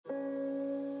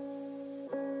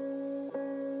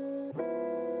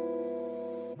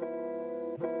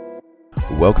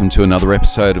Welcome to another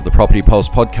episode of the Property Pulse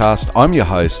podcast. I'm your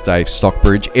host, Dave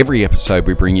Stockbridge. Every episode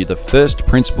we bring you the first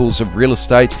principles of real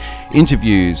estate,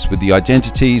 interviews with the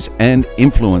identities and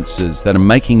influencers that are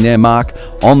making their mark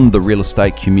on the real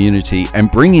estate community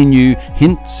and bringing you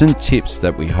hints and tips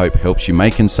that we hope helps you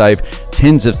make and save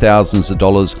tens of thousands of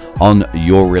dollars on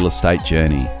your real estate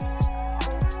journey.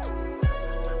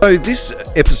 So this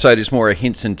episode is more a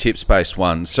hints and tips based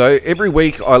one. So every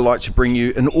week I like to bring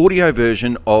you an audio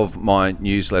version of my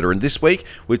newsletter. And this week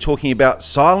we're talking about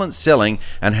silent selling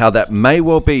and how that may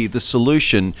well be the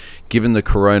solution given the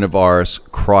coronavirus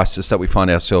crisis that we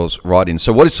find ourselves right in.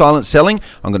 So what is silent selling?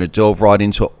 I'm going to delve right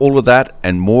into all of that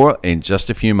and more in just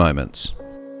a few moments.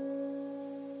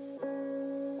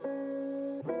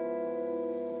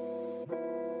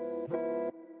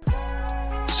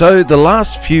 So the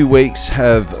last few weeks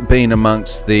have been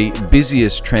amongst the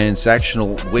busiest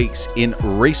transactional weeks in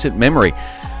recent memory.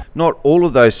 Not all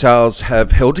of those sales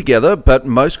have held together, but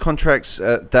most contracts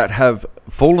that have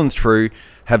fallen through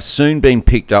have soon been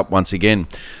picked up once again.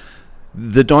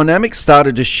 The dynamic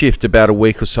started to shift about a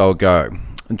week or so ago.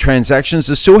 And transactions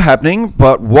are still happening,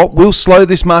 but what will slow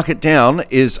this market down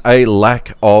is a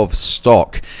lack of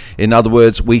stock. In other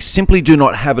words, we simply do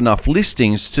not have enough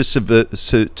listings to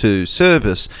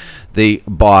service the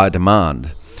buyer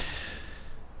demand.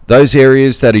 Those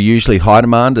areas that are usually high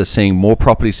demand are seeing more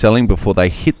property selling before they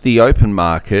hit the open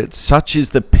market, such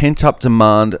as the pent-up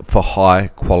demand for high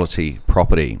quality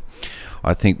property.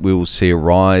 I think we will see a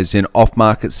rise in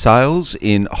off-market sales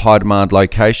in high-demand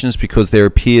locations because there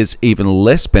appears even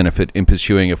less benefit in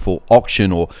pursuing a full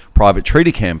auction or private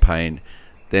treaty campaign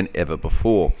than ever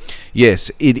before. Yes,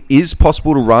 it is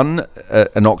possible to run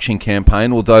an auction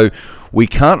campaign, although we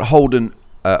can't hold an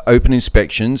open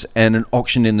inspections and an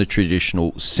auction in the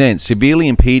traditional sense, severely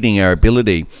impeding our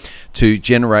ability to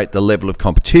generate the level of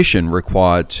competition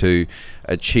required to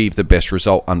achieve the best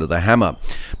result under the hammer.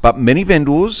 But many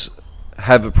vendors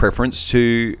have a preference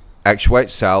to actuate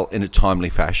sale in a timely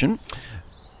fashion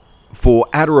for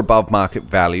at or above market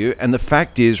value, and the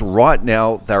fact is right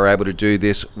now they're able to do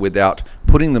this without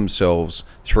putting themselves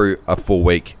through a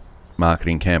 4-week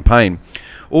marketing campaign.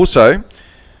 Also,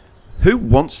 who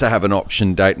wants to have an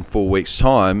auction date in 4 weeks'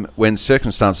 time when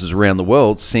circumstances around the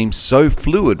world seem so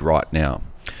fluid right now?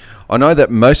 I know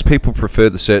that most people prefer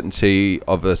the certainty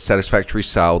of a satisfactory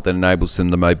sale that enables them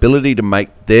the mobility to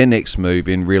make their next move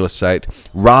in real estate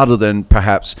rather than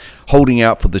perhaps holding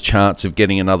out for the chance of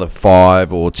getting another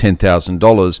 $5,000 or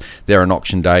 $10,000 there on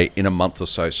auction day in a month or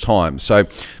so's time. So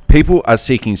people are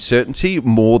seeking certainty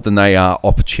more than they are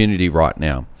opportunity right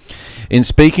now. In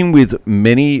speaking with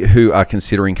many who are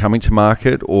considering coming to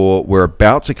market or were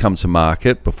about to come to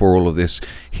market before all of this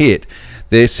hit,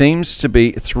 there seems to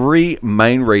be 3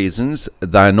 main reasons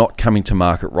they're not coming to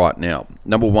market right now.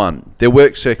 Number 1, their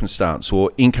work circumstance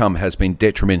or income has been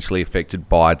detrimentally affected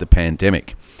by the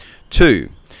pandemic. 2,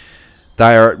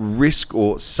 they are at risk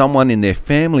or someone in their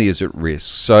family is at risk.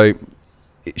 So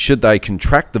should they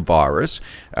contract the virus,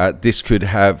 this could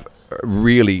have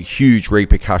really huge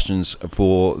repercussions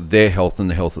for their health and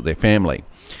the health of their family.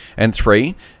 And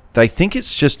 3, they think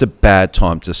it's just a bad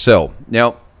time to sell.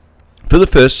 Now, for the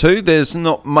first 2, there's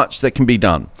not much that can be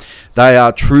done. They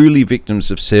are truly victims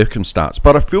of circumstance.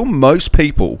 But I feel most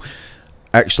people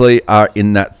actually are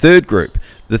in that third group.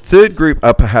 The third group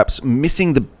are perhaps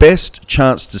missing the best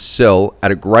chance to sell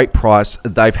at a great price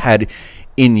they've had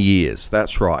in years.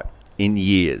 That's right, in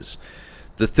years.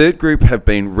 The third group have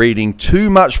been reading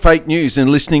too much fake news and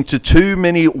listening to too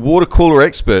many water cooler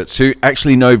experts who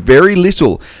actually know very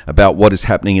little about what is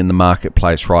happening in the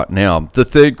marketplace right now. The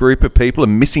third group of people are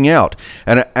missing out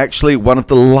and are actually one of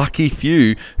the lucky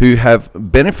few who have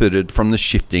benefited from the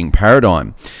shifting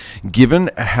paradigm.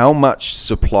 Given how much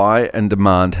supply and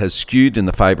demand has skewed in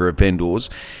the favour of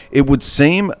vendors, it would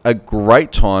seem a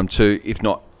great time to, if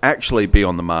not actually be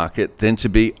on the market, then to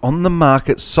be on the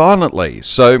market silently.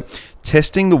 So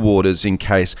testing the waters in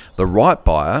case the right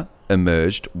buyer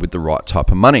emerged with the right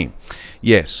type of money.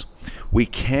 Yes, we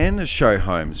can show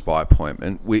homes by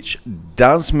appointment, which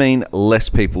does mean less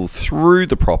people through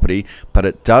the property, but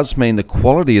it does mean the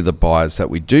quality of the buyers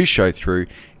that we do show through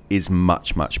is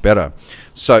much, much better.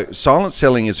 So silent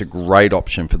selling is a great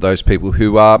option for those people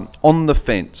who are on the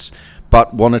fence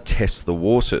but want to test the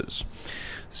waters.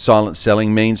 Silent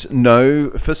selling means no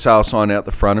for sale sign out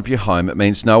the front of your home. It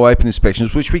means no open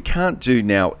inspections, which we can't do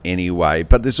now anyway.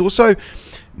 But there's also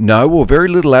no or very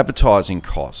little advertising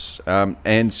costs,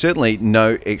 and certainly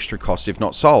no extra cost if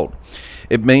not sold.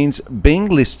 It means being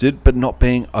listed but not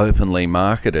being openly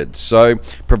marketed. So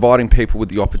providing people with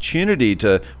the opportunity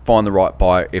to find the right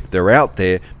buyer if they're out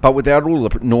there, but without all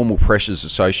the normal pressures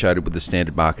associated with the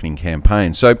standard marketing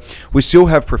campaign. So we still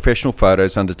have professional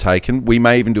photos undertaken. We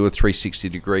may even do a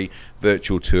 360-degree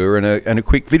virtual tour and a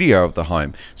quick video of the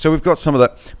home. So we've got some of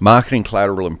that marketing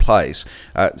collateral in place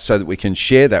so that we can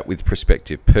share that with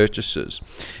prospective purchasers.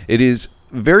 It is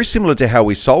very similar to how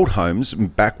we sold homes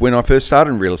back when I first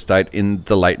started in real estate in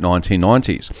the late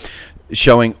 1990s.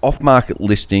 Showing off-market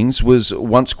listings was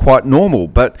once quite normal,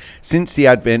 but since the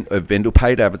advent of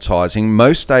vendor-paid advertising,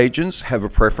 most agents have a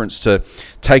preference to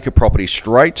take a property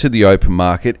straight to the open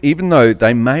market, even though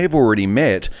they may have already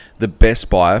met the best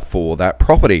buyer for that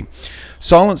property.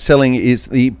 Silent selling is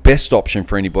the best option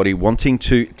for anybody wanting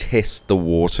to test the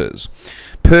waters.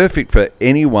 Perfect for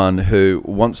anyone who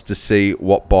wants to see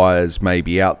what buyers may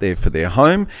be out there for their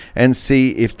home and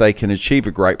see if they can achieve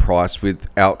a great price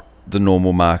without the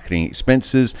normal marketing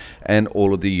expenses and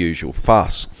all of the usual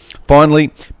fuss.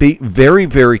 Finally, be very,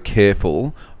 very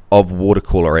careful of water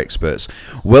cooler experts.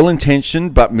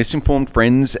 Well-intentioned but misinformed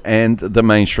friends and the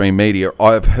mainstream media.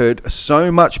 I've heard so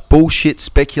much bullshit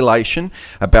speculation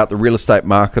about the real estate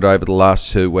market over the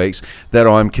last 2 weeks that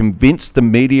I'm convinced the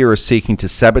media are seeking to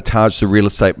sabotage the real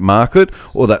estate market,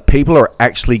 or that people are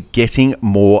actually getting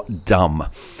more dumb.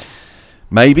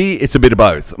 Maybe it's a bit of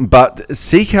both, but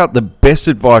seek out the best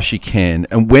advice you can,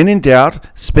 and when in doubt,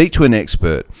 speak to an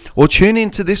expert or tune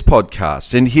into this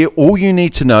podcast and hear all you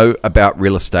need to know about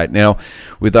real estate. Now,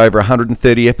 with over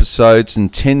 130 episodes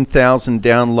and 10,000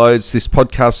 downloads, this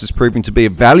podcast is proving to be a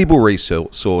valuable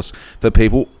resource for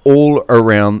people all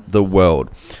around the world.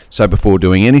 So before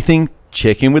doing anything,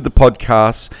 check in with the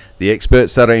podcasts, the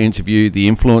experts that I interview, the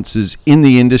influencers in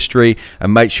the industry,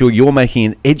 and make sure you're making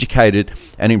an educated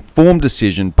and informed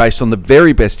decision based on the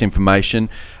very best information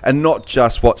and not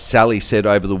just what Sally said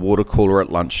over the water cooler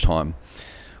at lunchtime.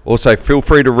 Also, feel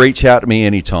free to reach out to me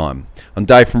anytime. I'm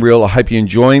Dave from Real. I hope you're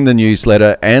enjoying the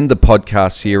newsletter and the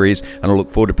podcast series, and I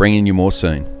look forward to bringing you more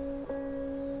soon.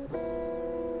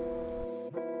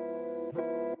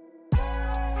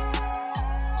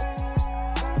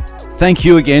 Thank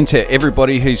you again to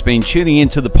everybody who's been tuning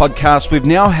into the podcast. We've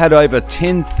now had over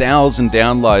 10,000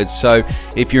 downloads. So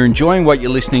if you're enjoying what you're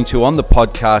listening to on the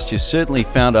podcast, you've certainly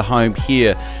found a home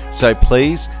here. So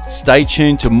please stay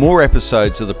tuned to more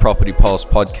episodes of the Property Pulse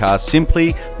podcast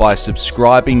simply by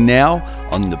subscribing now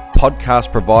on the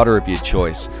podcast provider of your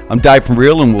choice. I'm Dave from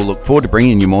Real, and we'll look forward to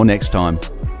bringing you more next time.